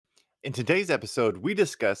In today's episode, we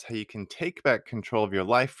discuss how you can take back control of your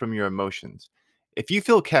life from your emotions. If you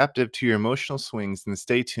feel captive to your emotional swings, then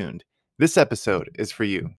stay tuned. This episode is for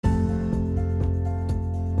you.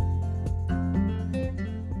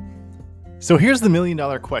 So here's the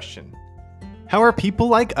million-dollar question. How are people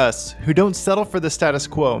like us who don't settle for the status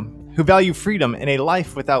quo, who value freedom and a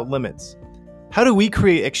life without limits? How do we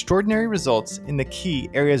create extraordinary results in the key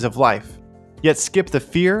areas of life, yet skip the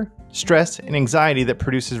fear, stress, and anxiety that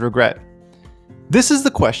produces regret? This is the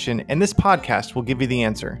question, and this podcast will give you the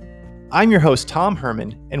answer. I'm your host, Tom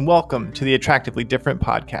Herman, and welcome to the Attractively Different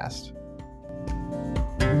podcast.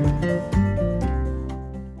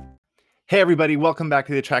 Hey, everybody, welcome back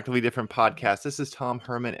to the Attractively Different podcast. This is Tom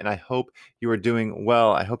Herman, and I hope you are doing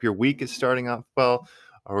well. I hope your week is starting off well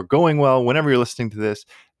or going well whenever you're listening to this,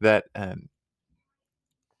 that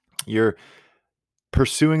you're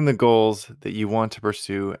pursuing the goals that you want to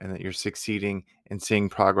pursue and that you're succeeding and seeing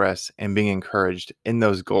progress and being encouraged in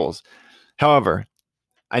those goals. However,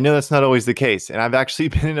 I know that's not always the case. And I've actually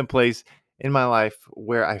been in a place in my life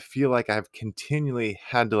where I feel like I've continually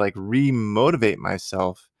had to re-motivate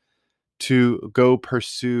myself to go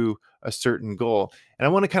pursue a certain goal. And I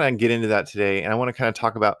want to kind of get into that today. And I want to kind of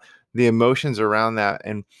talk about the emotions around that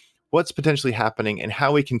and what's potentially happening and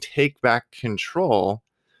how we can take back control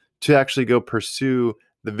to actually go pursue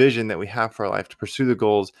the vision that we have for our life, to pursue the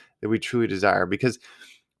goals that we truly desire. Because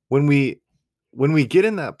when we get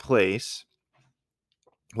in that place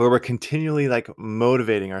where we're continually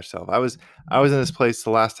motivating ourselves, I was in this place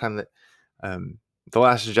the last time that the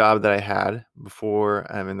last job that I had before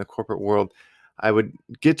in the corporate world. I would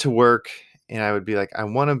get to work and I would be like, I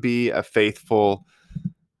want to be a faithful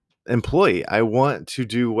employee. I want to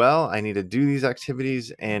do well. I need to do these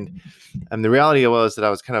activities. And the reality was that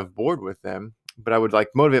I was kind of bored with them, but I would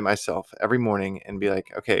motivate myself every morning and be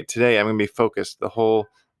like, okay, today I'm going to be focused the whole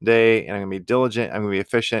day and I'm going to be diligent. I'm going to be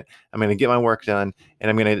efficient. I'm going to get my work done and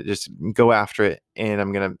I'm going to just go after it. And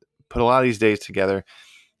I'm going to put a lot of these days together.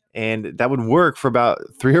 And that would work for about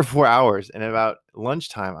 3 or 4 hours. And about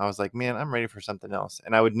lunchtime, I was like, man, I'm ready for something else.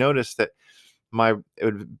 And I would notice that it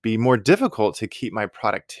would be more difficult to keep my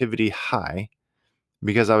productivity high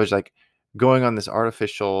because I was going on this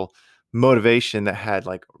artificial motivation that had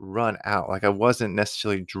run out. I wasn't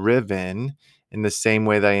necessarily driven in the same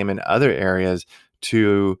way that I am in other areas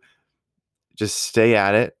to just stay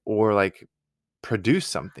at it or produce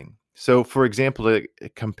something. So for example, to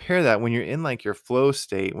compare that, when you're in your flow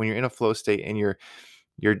state, when you're in a flow state and you're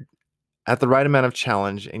at the right amount of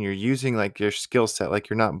challenge and you're using your skill set,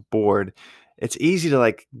 you're not bored, it's easy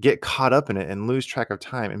to get caught up in it and lose track of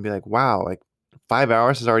time and be like, wow, 5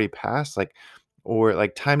 hours has already passed, or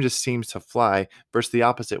time just seems to fly, versus the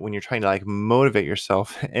opposite when you're trying to motivate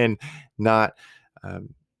yourself and not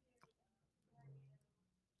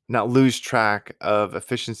lose track of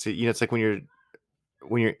efficiency. It's when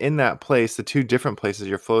you're in that place, the two different places,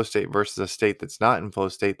 your flow state versus a state that's not in flow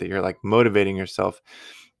state, that you're motivating yourself,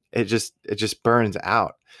 it just burns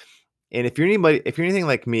out. And if you're anything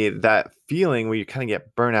like me, that feeling where you kind of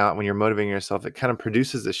get burnt out when you're motivating yourself, it kind of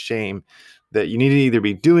produces a shame that you need to either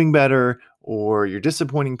be doing better or you're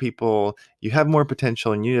disappointing people. You have more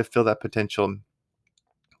potential and you need to fill that potential.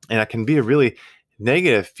 And it can be a really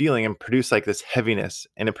negative feeling and produce this heaviness,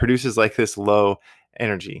 and it produces this low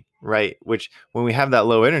energy, right? Which when we have that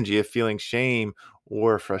low energy of feeling shame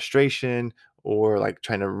or frustration or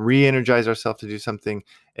trying to re-energize ourselves to do something,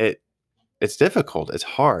 it's difficult. It's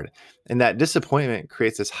hard. And that disappointment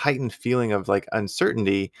creates this heightened feeling of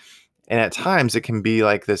uncertainty. And at times it can be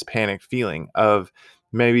this panic feeling of,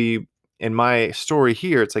 maybe in my story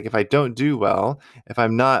here, it's if I don't do well, if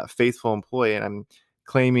I'm not a faithful employee and I'm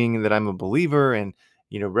claiming that I'm a believer and,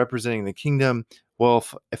 representing the kingdom, well,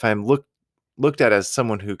 if I'm looked at as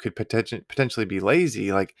someone who could potentially be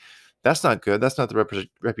lazy, that's not good. That's not the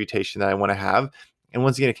reputation that I want to have. And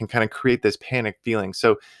once again, it can kind of create this panic feeling.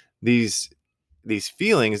 So these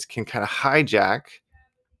feelings can kind of hijack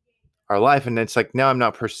our life, and it's now I'm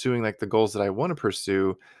not pursuing the goals that I want to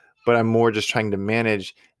pursue, but I'm more just trying to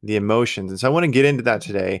manage the emotions. And so I want to get into that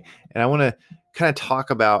today, and I want to kind of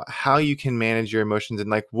talk about how you can manage your emotions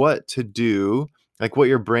and what to do, what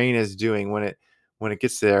your brain is doing when it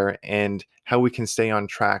gets there, and how we can stay on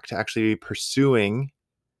track to actually be pursuing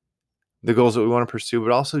the goals that we want to pursue,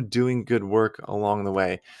 but also doing good work along the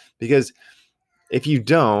way. Because if you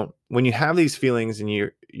don't, when you have these feelings and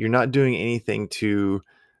you're not doing anything to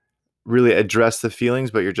really address the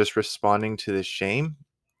feelings, but you're just responding to the shame,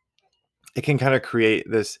 it can kind of create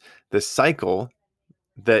this cycle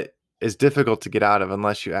that is difficult to get out of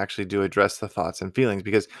unless you actually do address the thoughts and feelings.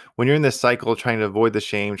 Because when you're in this cycle trying to avoid the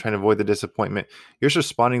shame, trying to avoid the disappointment, you're just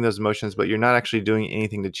responding to those emotions, but you're not actually doing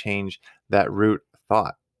anything to change that root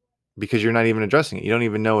thought because you're not even addressing it. You don't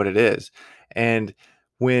even know what it is. And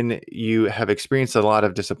when you have experienced a lot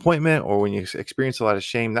of disappointment or when you experience a lot of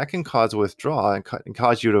shame, that can cause withdrawal and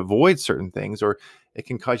cause you to avoid certain things, or it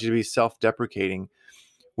can cause you to be self-deprecating,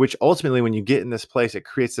 which ultimately, when you get in this place, it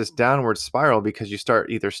creates this downward spiral because you start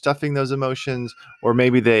either stuffing those emotions or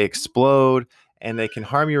maybe they explode and they can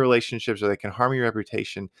harm your relationships or they can harm your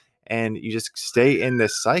reputation. And you just stay in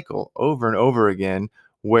this cycle over and over again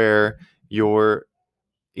where you're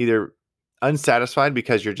either unsatisfied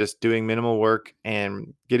because you're just doing minimal work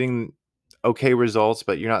and getting okay results,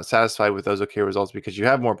 but you're not satisfied with those okay results because you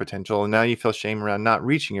have more potential. And now you feel shame around not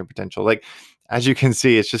reaching your potential. Like, as you can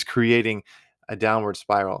see, it's just creating a downward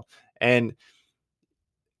spiral. And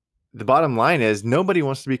the bottom line is nobody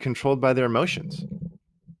wants to be controlled by their emotions.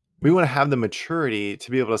 We want to have the maturity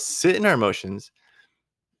to be able to sit in our emotions,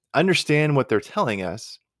 understand what they're telling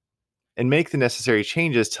us, and make the necessary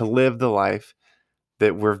changes to live the life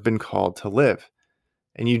that we've been called to live.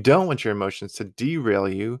 And you don't want your emotions to derail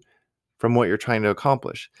you from what you're trying to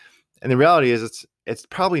accomplish. And the reality is it's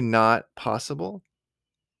probably not possible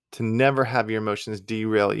to never have your emotions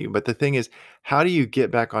derail you. But the thing is, how do you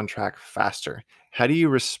get back on track faster? How do you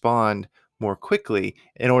respond more quickly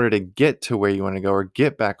in order to get to where you want to go or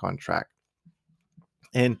get back on track?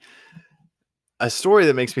 And a story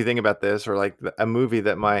that makes me think about this, or like a movie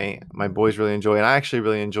that my boys really enjoy, and I actually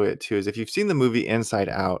really enjoy it too, is if you've seen the movie Inside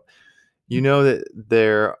Out, you know that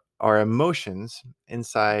there are emotions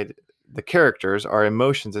inside the characters, are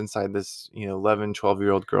emotions inside this 11,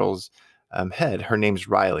 12-year-old girl's head. Her name's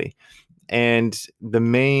Riley. And the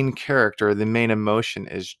main character, the main emotion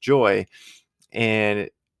is joy. And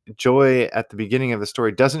joy at the beginning of the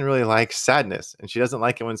story doesn't really like sadness. And she doesn't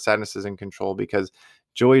like it when sadness is in control because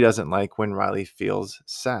joy doesn't like when Riley feels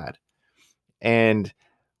sad. And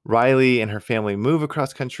Riley and her family move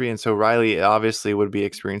across country. And so Riley obviously would be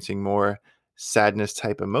experiencing more sadness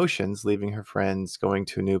type emotions, leaving her friends, going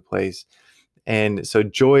to a new place. And so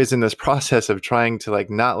Joy is in this process of trying to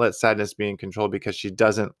like not let sadness be in control because she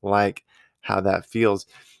doesn't like how that feels.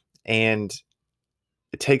 And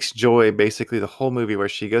it takes Joy basically the whole movie where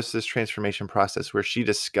she goes through this transformation process where she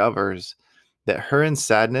discovers that her and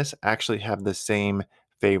sadness actually have the same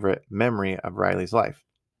favorite memory of Riley's life.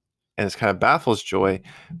 And this kind of baffles Joy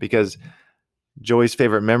because Joy's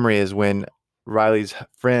favorite memory is when Riley's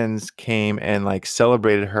friends came and like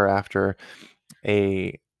celebrated her after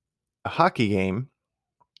a hockey game,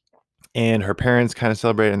 and her parents kind of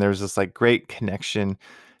celebrated, and there was this like great connection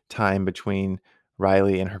time between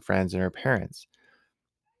Riley and her friends and her parents.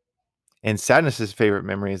 And Sadness's favorite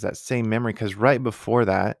memory is that same memory because right before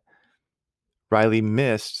that, Riley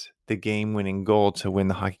missed the game-winning goal to win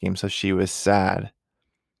the hockey game, so she was sad.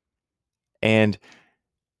 And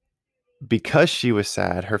because she was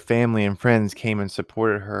sad, her family and friends came and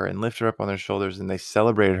supported her and lifted her up on their shoulders, and they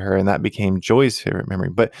celebrated her, and that became Joy's favorite memory.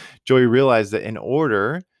 But Joy realized that in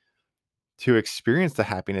order to experience the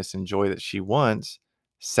happiness and joy that she wants,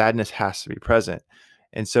 sadness has to be present.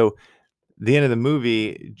 And so the end of the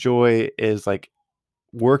movie, Joy is like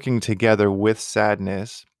working together with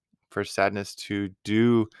sadness for sadness to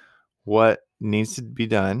do what needs to be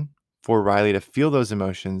done for Riley to feel those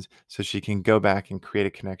emotions so she can go back and create a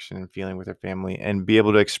connection and feeling with her family and be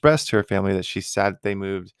able to express to her family that she's sad that they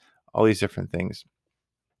moved, all these different things.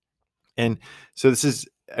 And so this is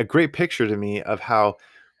a great picture to me of how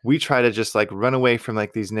we try to just like run away from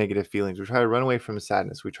like these negative feelings. We try to run away from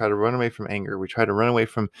sadness. We try to run away from anger. We try to run away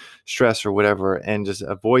from stress or whatever and just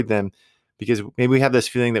avoid them because maybe we have this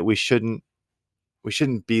feeling that we shouldn't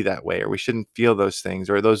be that way, or we shouldn't feel those things,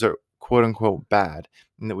 or those are quote unquote bad,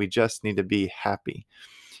 and that we just need to be happy.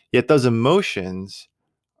 Yet those emotions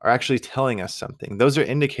are actually telling us something. Those are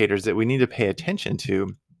indicators that we need to pay attention to.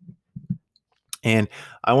 And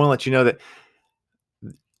I want to let you know that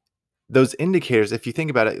those indicators, if you think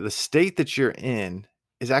about it, the state that you're in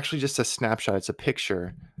is actually just a snapshot. It's a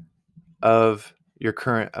picture of your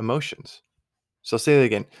current emotions. So I'll say that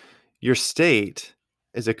again. Your state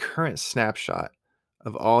is a current snapshot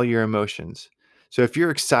of all your emotions. So if you're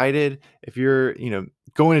excited, if you're,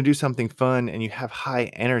 going to do something fun and you have high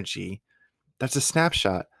energy, that's a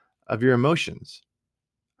snapshot of your emotions,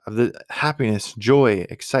 of the happiness, joy,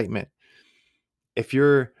 excitement. If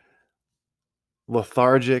you're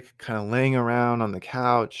lethargic, kind of laying around on the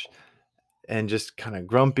couch and just kind of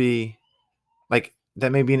grumpy, like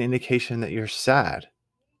that may be an indication that you're sad.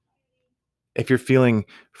 If you're feeling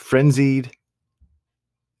frenzied,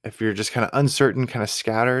 if you're just kind of uncertain, kind of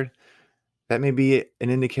scattered, That may be an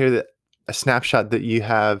indicator that a snapshot that you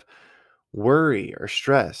have worry or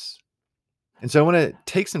stress. And so I want to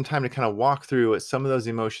take some time to kind of walk through what some of those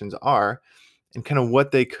emotions are and kind of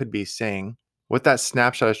what they could be saying, what that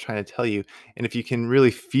snapshot is trying to tell you. And if you can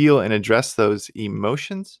really feel and address those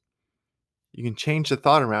emotions, you can change the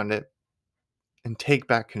thought around it and take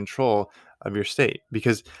back control of your state.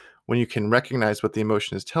 Because when you can recognize what the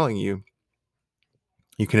emotion is telling you,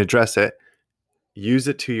 you can address it, use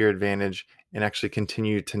it to your advantage, and actually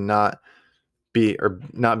continue to not be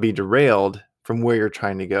derailed from where you're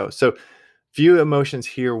trying to go. So few emotions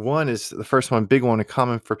here. One is the first one, big one, a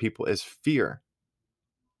common for people is fear.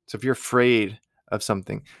 So if you're afraid of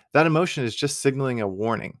something, that emotion is just signaling a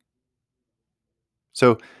warning.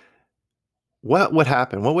 So what would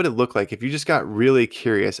happen? What would it look like if you just got really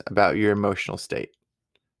curious about your emotional state?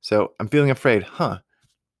 So I'm feeling afraid. What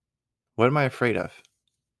am I afraid of?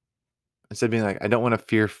 Instead of being like, I don't want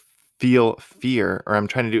to feel fear, or I'm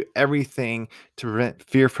trying to do everything to prevent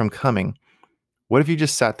fear from coming. What if you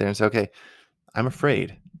just sat there and said, okay, I'm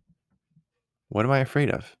afraid. What am I afraid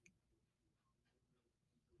of?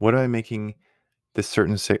 What am I making this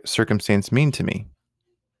certain circumstance mean to me?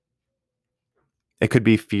 It could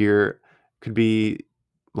be fear, could be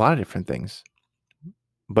a lot of different things.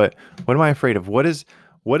 But what am I afraid of? What is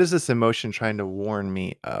this emotion trying to warn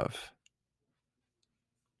me of?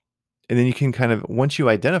 And then you can kind of, once you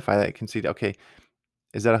identify that, you can see, okay,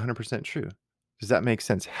 is that 100% true? Does that make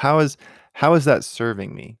sense? How is that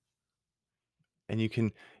serving me? And you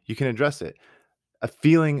can address it. A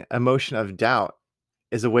feeling, emotion of doubt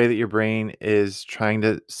is a way that your brain is trying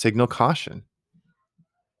to signal caution.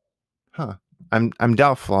 I'm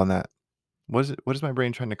doubtful on that. What is my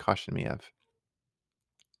brain trying to caution me of?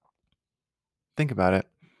 Think about it.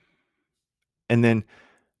 And then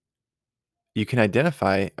you can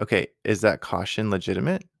identify, okay, is that caution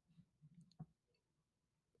legitimate?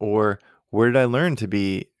 Or where did I learn to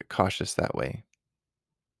be cautious that way?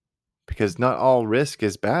 Because not all risk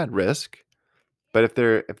is bad risk, but if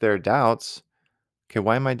there are doubts, okay,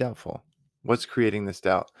 why am I doubtful? What's creating this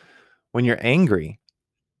doubt? When you're angry,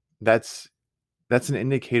 that's an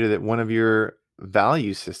indicator that one of your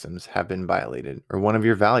value systems have been violated, or one of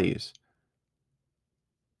your values.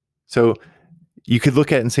 So you could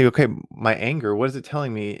look at it and say, okay, my anger, what is it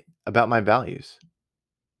telling me about my values?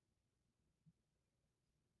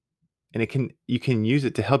 And you can use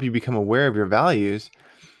it to help you become aware of your values.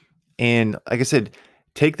 And like I said,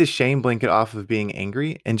 take the shame blanket off of being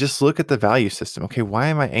angry and just look at the value system. Okay, why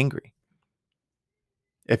am I angry?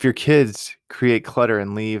 If your kids create clutter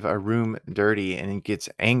and leave a room dirty and it gets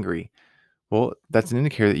angry, well, that's an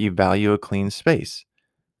indicator that you value a clean space.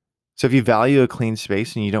 So if you value a clean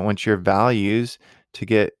space and you don't want your values to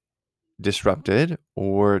get disrupted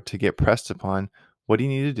or to get pressed upon, what do you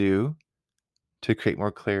need to do to create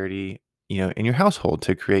more clarity, in your household,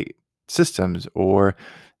 to create systems? Or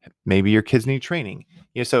maybe your kids need training.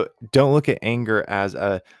 So don't look at anger as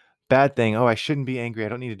a bad thing. Oh, I shouldn't be angry. I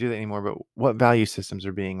don't need to do that anymore. But what value systems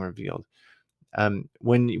are being revealed?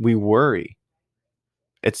 When we worry,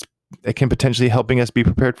 it can potentially helping us be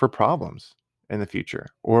prepared for problems in the future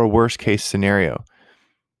or a worst case scenario.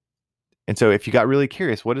 And so if you got really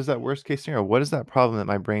curious, what is that worst case scenario? What is that problem that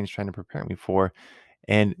my brain's trying to prepare me for?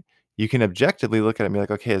 And you can objectively look at it and be like,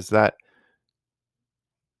 okay, is that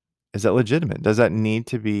legitimate? Does that need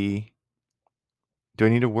to be, do I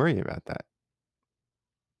need to worry about that?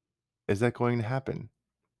 Is that going to happen?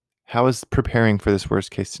 How is preparing for this worst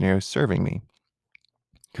case scenario serving me?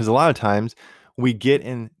 Because a lot of times we get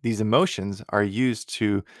in, these emotions are used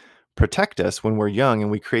to protect us when we're young, and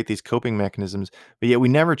we create these coping mechanisms, but yet we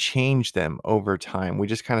never change them over time. We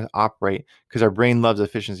just kind of operate, because our brain loves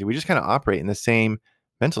efficiency. We just kind of operate in the same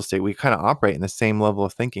mental state. We kind of operate in the same level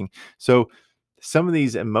of thinking. So some of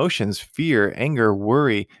these emotions, fear, anger,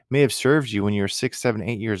 worry, may have served you when you were 6, 7,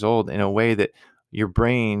 8 years old in a way that your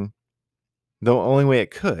brain, the only way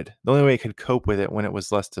it could cope with it when it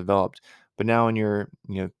was less developed. But now when you're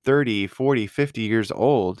 30, 40, 50 years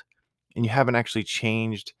old, and you haven't actually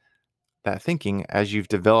changed that thinking as you've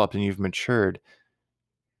developed and you've matured,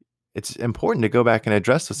 it's important to go back and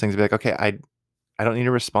address those things and be like, okay, I don't need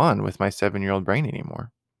to respond with my 7-year-old brain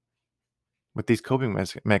anymore. With these coping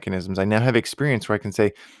mechanisms, I now have experience where I can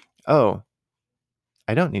say, oh,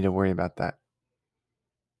 I don't need to worry about that.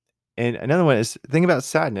 And another one is, think about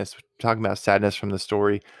sadness. We're talking about sadness from the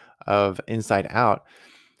story of Inside Out.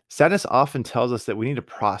 Sadness often tells us that we need to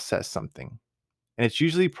process something, and it's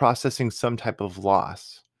usually processing some type of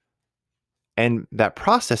loss. And that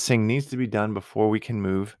processing needs to be done before we can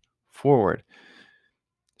move forward.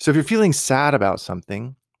 So if you're feeling sad about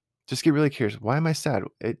something, just get really curious. Why am I sad?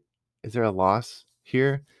 is there a loss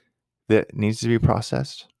here that needs to be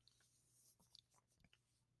processed?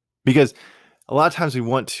 Because a lot of times we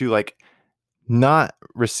want to like not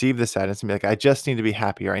receive the sadness and be like, I just need to be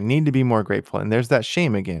happy or I need to be more grateful. And there's that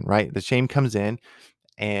shame again, right? The shame comes in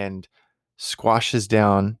and squashes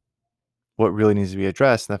down what really needs to be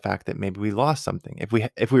addressed, and the fact that maybe we lost something. If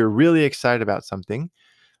we were really excited about something,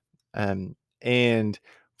 and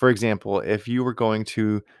for example, if you were going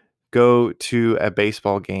to go to a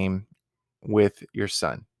baseball game with your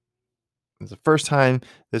son, it's the first time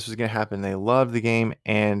this was going to happen. They loved the game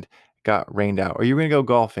and got rained out. Or you were going to go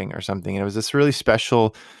golfing or something, and it was this really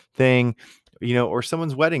special thing, or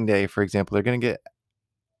someone's wedding day, for example. They're going to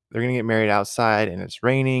get married outside, and it's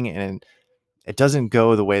raining, and it doesn't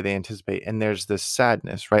go the way they anticipate, and there's this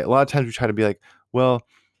sadness, right? A lot of times we try to be like, well,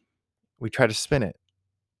 we try to spin it.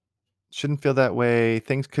 Shouldn't feel that way.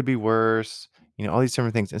 Things could be worse. All these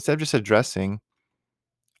different things. Instead of just addressing,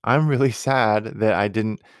 I'm really sad that I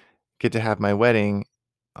didn't get to have my wedding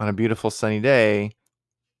on a beautiful sunny day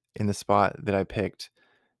in the spot that I picked,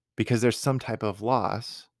 because there's some type of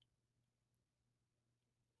loss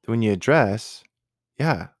that when you address,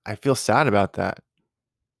 yeah, I feel sad about that.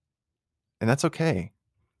 And that's okay.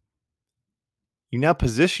 You now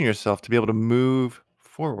position yourself to be able to move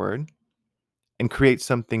forward and create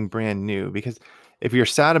something brand new. Because if you're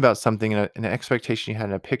sad about something and an expectation you had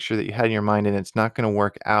in a picture that you had in your mind and it's not going to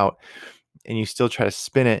work out, and you still try to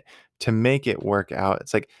spin it to make it work out,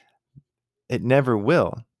 it's like it never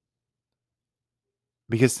will,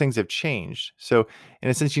 because things have changed. So in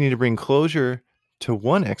a sense, you need to bring closure to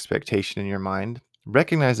one expectation in your mind,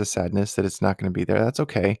 recognize the sadness that it's not going to be there. That's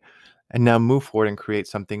okay. And now move forward and create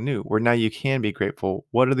something new where now you can be grateful.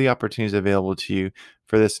 What are the opportunities available to you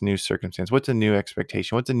for this new circumstance? What's a new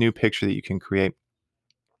expectation? What's a new picture that you can create?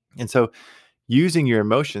 And so using your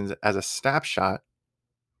emotions as a snapshot,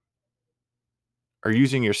 or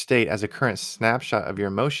using your state as a current snapshot of your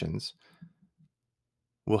emotions,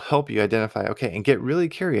 will help you identify, okay, and get really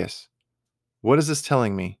curious. What is this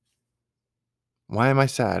telling me? Why am I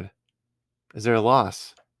sad? Is there a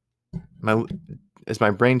loss? Is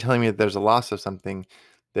my brain telling me that there's a loss of something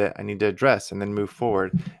that I need to address and then move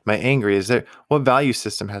forward? Am I angry? What value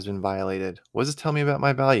system has been violated? What does it tell me about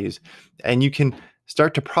my values? And you can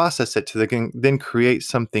start to process it then create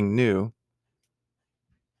something new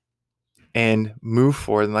and move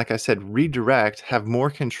forward. And like I said, redirect, have more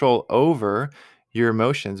control over your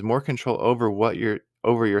emotions, more control over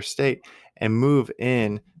over your state, and move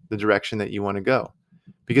in the direction that you want to go.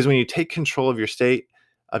 Because when you take control of your state,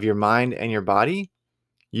 of your mind and your body,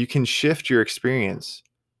 you can shift your experience.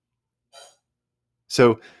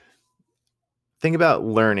 So think about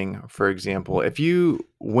learning, for example. If you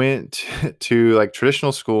went to like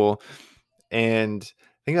traditional school, and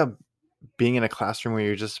think about being in a classroom where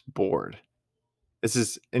you're just bored. This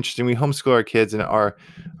is interesting. We homeschool our kids, and our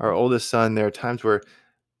oldest son, there are times where,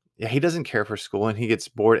 yeah, he doesn't care for school and he gets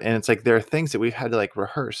bored. And it's like there are things that we've had to like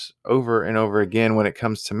rehearse over and over again when it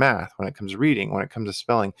comes to math, when it comes to reading, when it comes to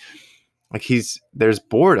spelling. Like there's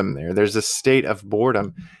boredom there. There's a state of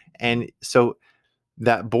boredom. And so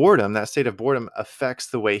that state of boredom affects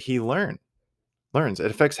the way he learns.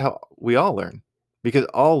 It affects how we all learn, because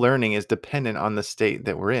all learning is dependent on the state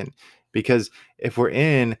that we're in. Because if we're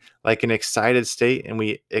in like an excited state and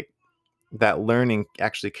that learning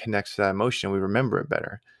actually connects to that emotion, we remember it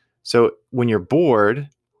better. So when you're bored,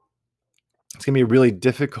 it's going to be a really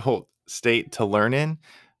difficult state to learn in,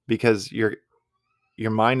 because your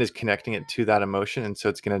mind is connecting it to that emotion, and so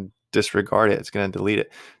it's going to disregard it. It's going to delete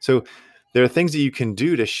it. So there are things that you can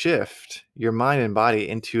do to shift your mind and body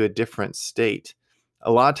into a different state.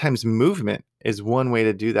 A lot of times movement is one way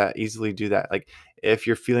to do that, easily do that. Like if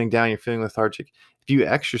you're feeling down, you're feeling lethargic, if you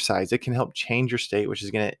exercise, it can help change your state, which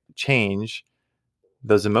is going to change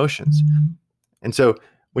those emotions. And so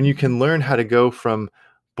when you can learn how to go from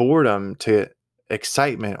boredom to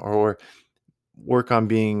excitement, or work on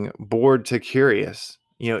being bored to curious,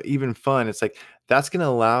 even fun, it's like that's going to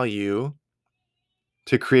allow you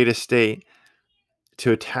to create a state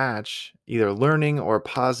to attach either learning or a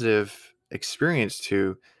positive experience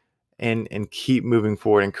to, and keep moving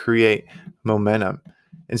forward and create momentum.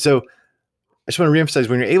 And so I just want to reemphasize,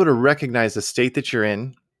 when you're able to recognize the state that you're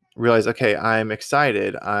in, realize, okay, I'm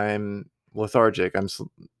excited, I'm lethargic, I'm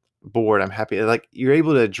bored, I'm happy. Like you're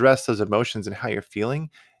able to address those emotions and how you're feeling.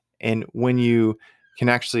 And when you can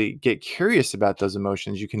actually get curious about those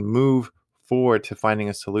emotions, you can move forward to finding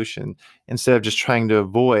a solution instead of just trying to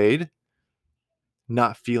avoid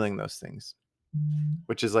not feeling those things,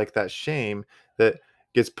 which is like that shame that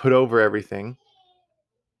gets put over everything,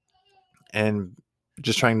 and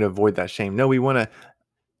just trying to avoid that shame. No, we want to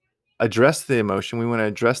address the emotion. We want to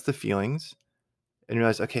address the feelings and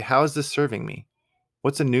realize, okay, how is this serving me?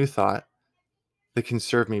 What's a new thought that can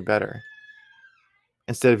serve me better?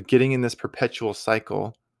 Instead of getting in this perpetual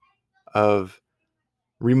cycle of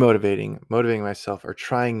motivating myself, or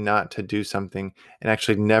trying not to do something and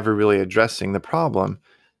actually never really addressing the problem,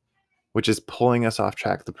 which is pulling us off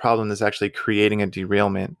track. The problem is actually creating a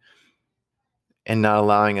derailment and not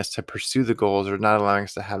allowing us to pursue the goals, or not allowing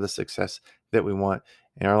us to have the success that we want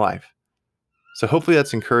in our life. So hopefully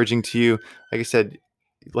that's encouraging to you. Like I said,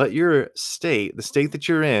 let your state, the state that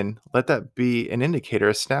you're in, let that be an indicator,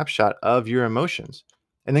 a snapshot of your emotions.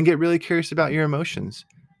 And then get really curious about your emotions.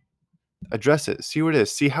 Address it. See what it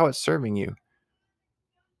is. See how it's serving you.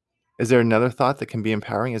 Is there another thought that can be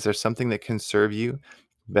empowering? Is there something that can serve you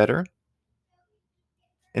better?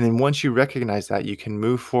 And then once you recognize that, you can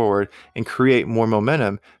move forward and create more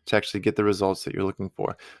momentum to actually get the results that you're looking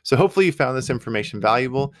for. So hopefully you found this information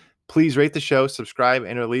valuable. Please rate the show, subscribe,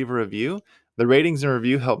 and or leave a review. The ratings and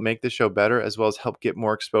review help make the show better, as well as help get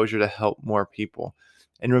more exposure to help more people.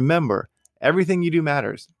 And remember, everything you do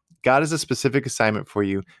matters. God has a specific assignment for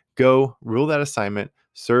you. Go, rule that assignment,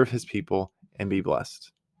 serve his people, and be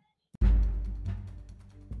blessed.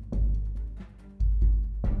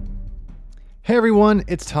 Hey everyone,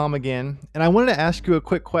 it's Tom again, and I wanted to ask you a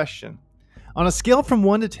quick question. On a scale from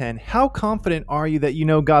 1 to 10, how confident are you that you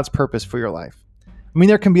know God's purpose for your life? I mean,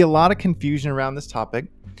 there can be a lot of confusion around this topic,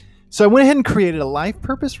 so I went ahead and created a life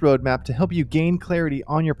purpose roadmap to help you gain clarity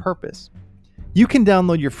on your purpose. You can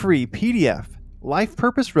download your free PDF, Life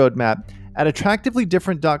Purpose Roadmap, at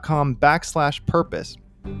attractivelydifferent.com/purpose.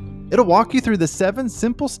 It'll walk you through the 7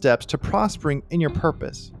 simple steps to prospering in your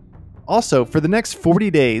purpose. Also, for the next 40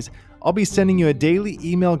 days, I'll be sending you a daily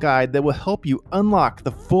email guide that will help you unlock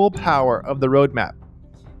the full power of the roadmap.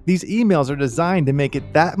 These emails are designed to make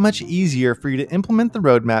it that much easier for you to implement the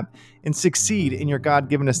roadmap and succeed in your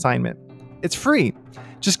God-given assignment. It's free.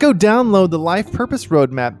 Just go download the Life Purpose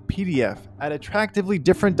Roadmap PDF at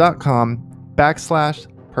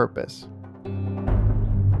attractivelydifferent.com/purpose.